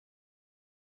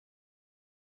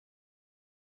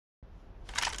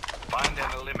Find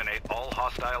and eliminate all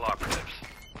hostile operatives.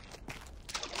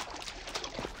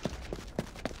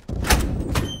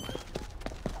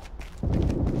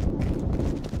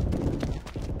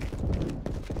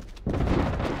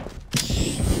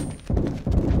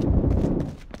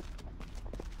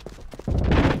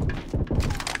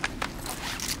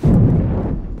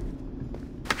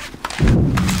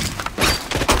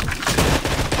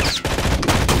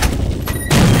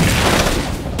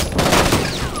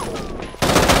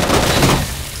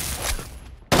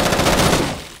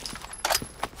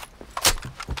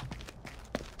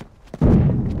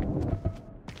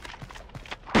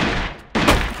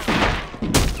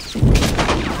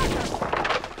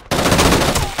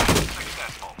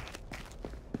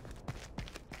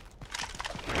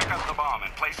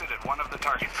 Place it at one of the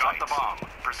target sites. Got the bomb.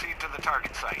 Proceed to the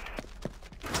target site.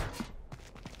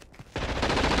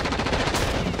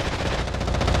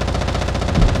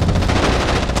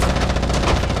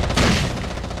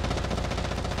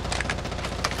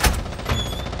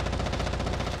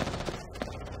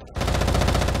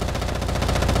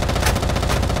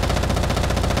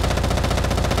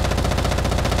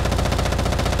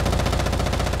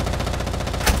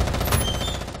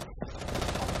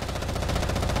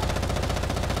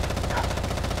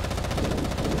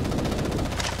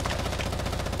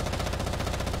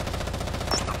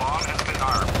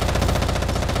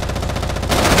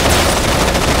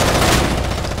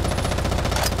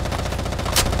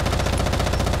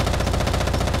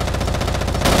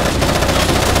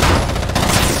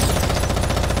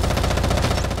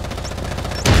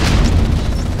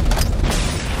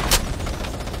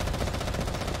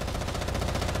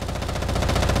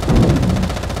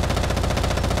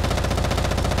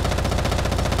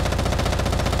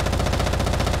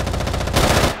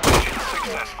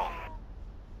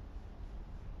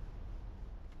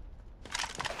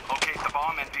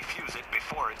 And defuse it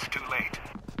before it's too late.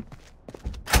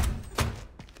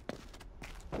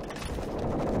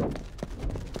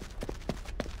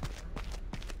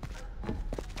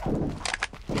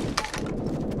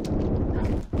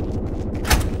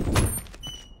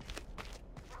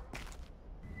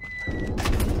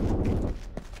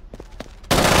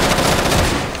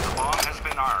 The bomb has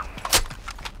been armed.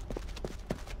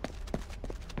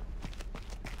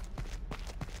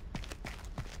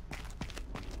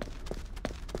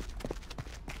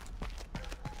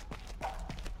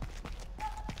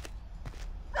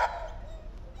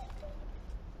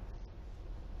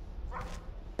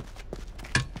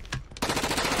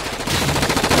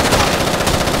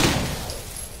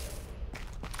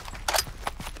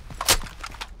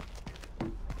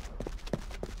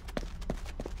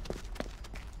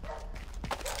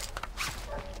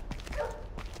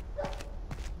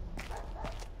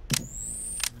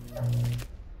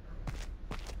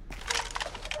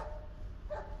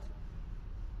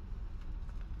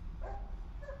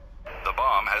 The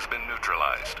bomb has been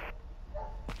neutralized.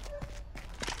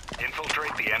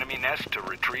 Infiltrate the enemy nest to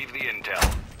retrieve the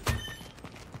intel.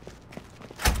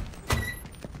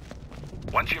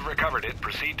 Once you've recovered it,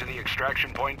 proceed to the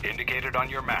extraction point indicated on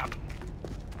your map.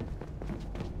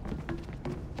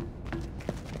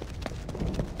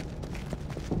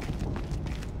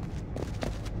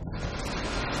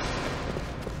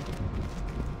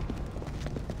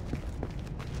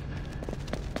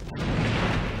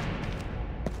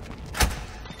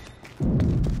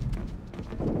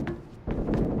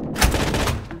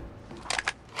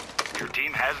 Your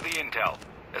team has the intel.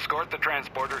 Escort the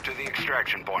transporter to the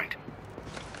extraction point.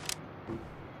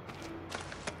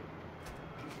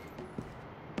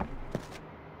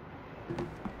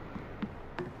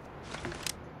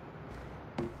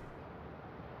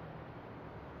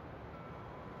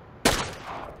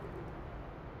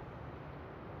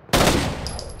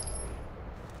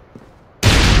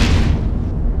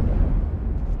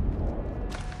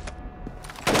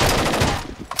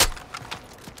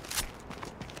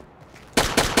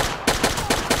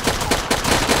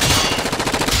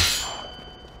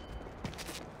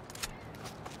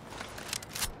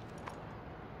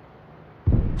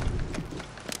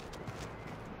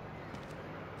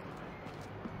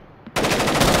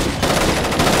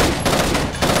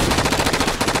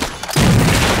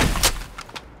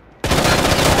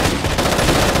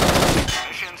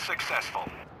 Successful.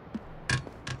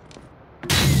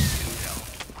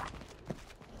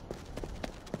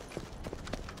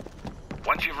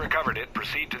 Once you've recovered it,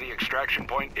 proceed to the extraction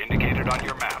point indicated on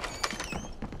your map.